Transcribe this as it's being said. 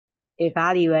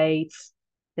evaluate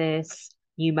this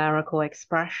numerical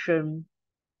expression.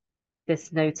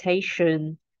 This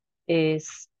notation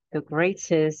is the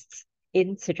greatest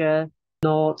integer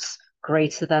not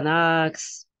greater than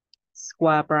x,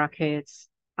 square brackets,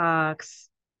 x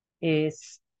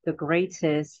is the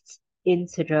greatest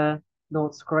integer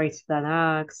not greater than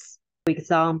x. For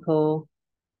example,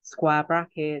 square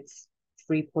brackets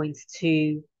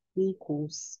 3.2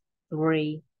 equals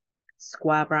 3,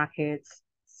 square brackets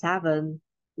 7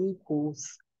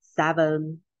 equals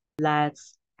 7. Let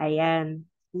an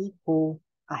equal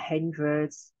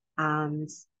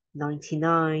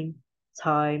 199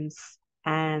 times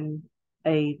n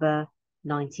over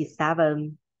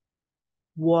 97.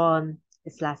 1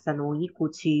 is less than or equal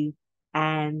to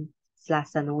n is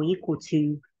less than or equal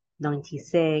to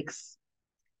 96.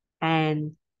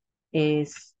 N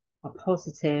is a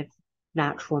positive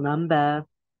natural number,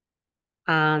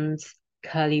 and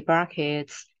curly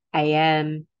brackets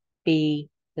an be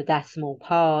the decimal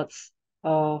parts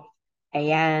of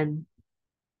an.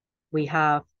 We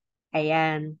have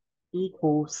an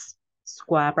equals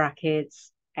square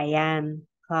brackets an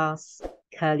plus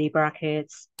curly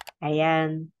brackets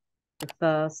an. The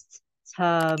first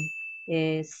term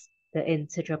is the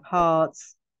integer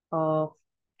parts of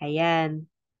an.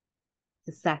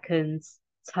 The second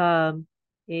term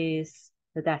is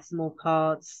the decimal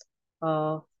parts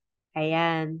of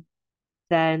an.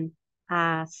 Then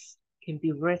as can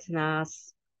be written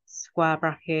as square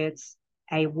brackets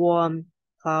a1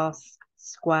 plus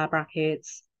square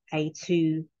brackets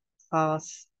a2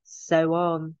 plus so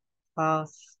on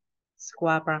plus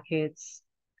square brackets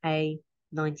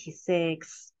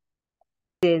a96.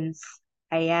 Since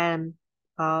an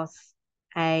plus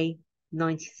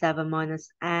a97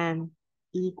 minus n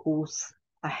equals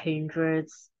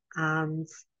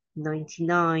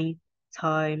 199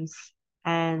 times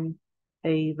n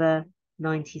over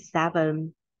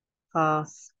 97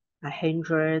 plus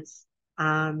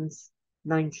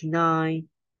 199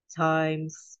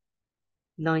 times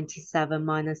 97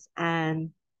 minus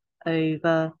n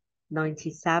over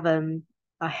 97.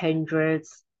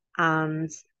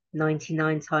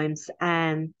 199 times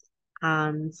n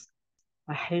and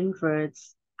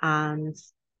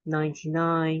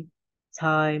 199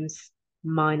 times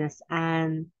minus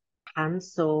n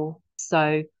cancel.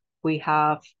 So we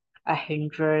have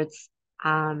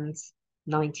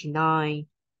 199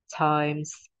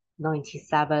 times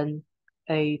 97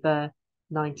 over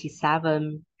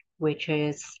 97, which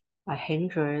is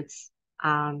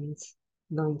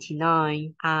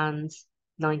 199, and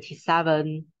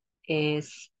 97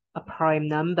 is a prime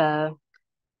number.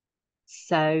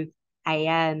 So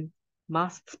an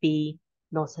must be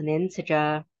not an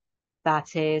integer,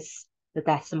 that is, the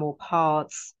decimal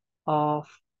parts of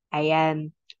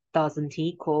an doesn't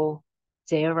equal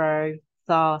 0.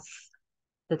 Thus,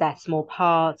 the decimal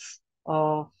parts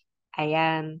of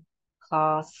an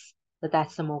plus the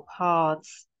decimal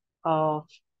parts of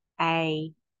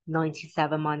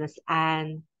a97 minus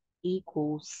n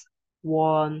equals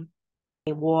 1.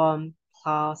 A1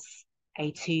 plus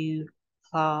a2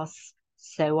 plus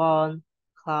so on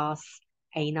plus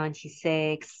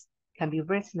a96 can be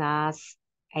written as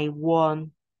a1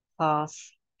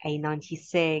 plus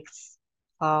a96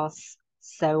 plus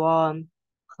so on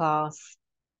plus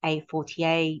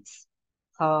a48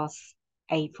 plus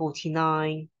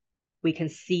a49. We can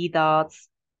see that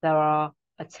there are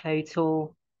a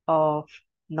total of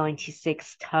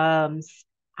 96 terms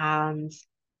and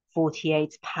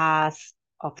 48 pairs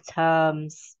of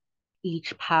terms.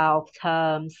 Each pair of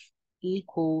terms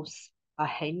equals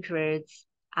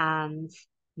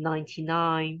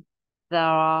 199. There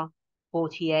are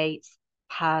 48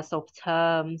 pairs of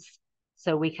terms,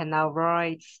 so we can now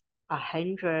write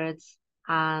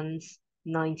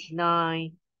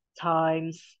 199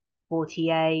 times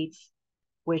 48,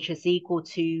 which is equal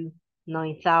to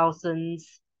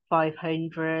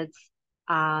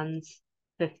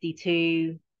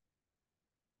 9,552.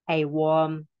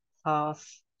 A1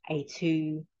 plus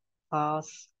a2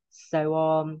 plus so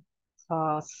on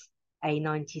plus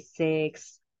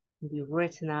a96 can be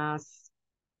written as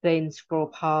the integral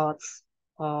parts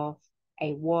of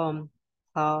a1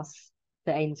 plus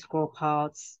the integral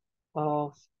parts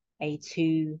of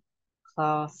a2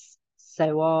 plus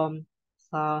so on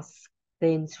plus the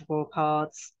integral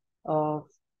parts of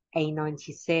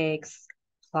a96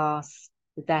 plus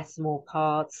the decimal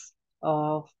parts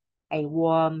of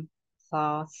a1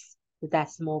 plus the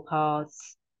decimal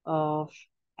parts of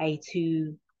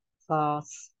a2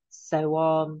 plus so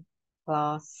on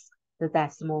plus the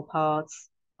decimal parts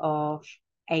of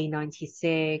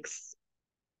a96.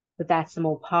 The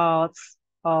decimal parts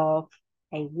of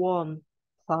a 1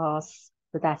 plus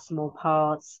the decimal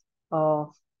parts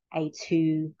of a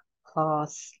 2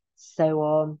 plus so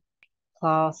on,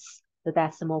 plus the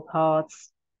decimal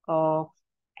parts of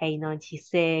a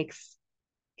 96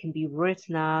 can be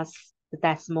written as the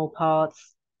decimal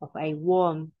parts of a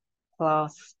 1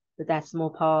 plus the decimal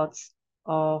parts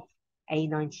of a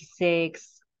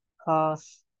 96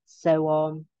 plus so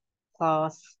on,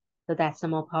 plus the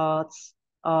decimal parts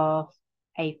of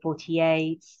a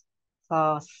 48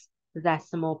 plus the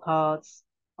decimal parts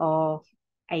of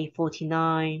a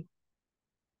 49.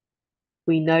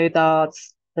 We know that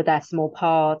the decimal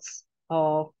parts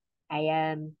of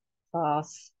AM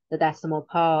plus the decimal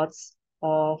parts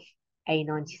of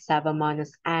A97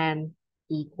 minus N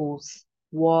equals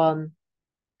 1.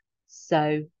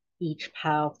 So each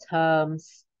pair of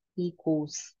terms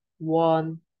equals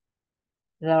 1.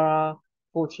 There are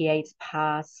 48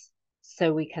 pairs,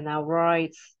 so we can now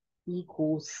write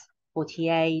equals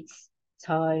 48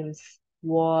 times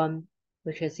 1,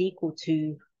 which is equal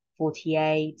to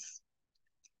 48,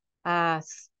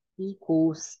 as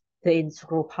equals the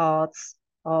integral parts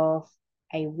of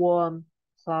a 1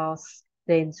 plus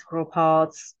the integral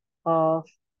parts of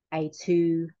a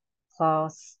 2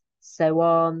 plus so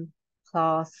on,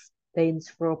 plus the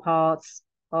integral parts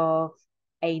of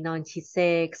a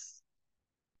 96,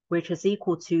 which is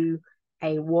equal to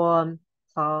a 1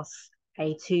 plus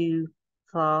a 2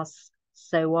 plus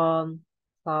so on,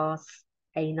 plus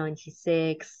a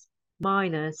 96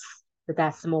 minus the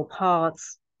decimal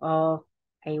parts of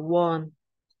a 1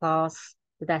 plus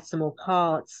the decimal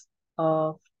parts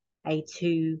of a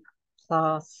 2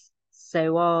 plus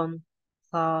so on,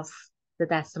 plus the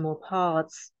decimal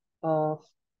parts of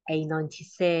a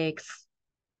 96.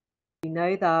 We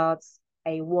know that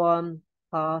a 1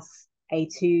 plus a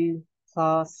 2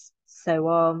 plus so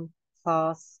on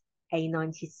plus a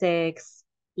 96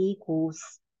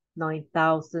 equals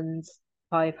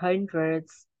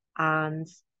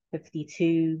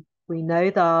 9,552. We know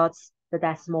that the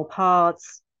decimal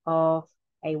parts of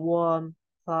a 1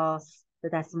 plus the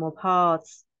decimal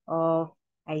parts of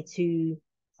a 2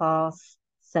 plus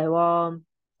so on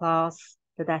plus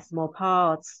the decimal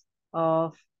parts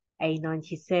of a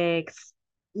 96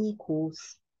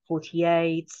 equals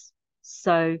 48.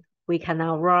 So we can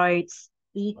now write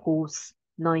equals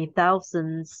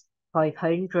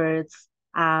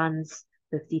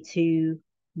 9,552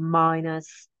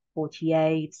 minus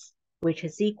 48, which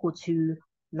is equal to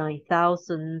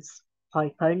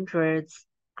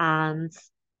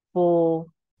 9,504.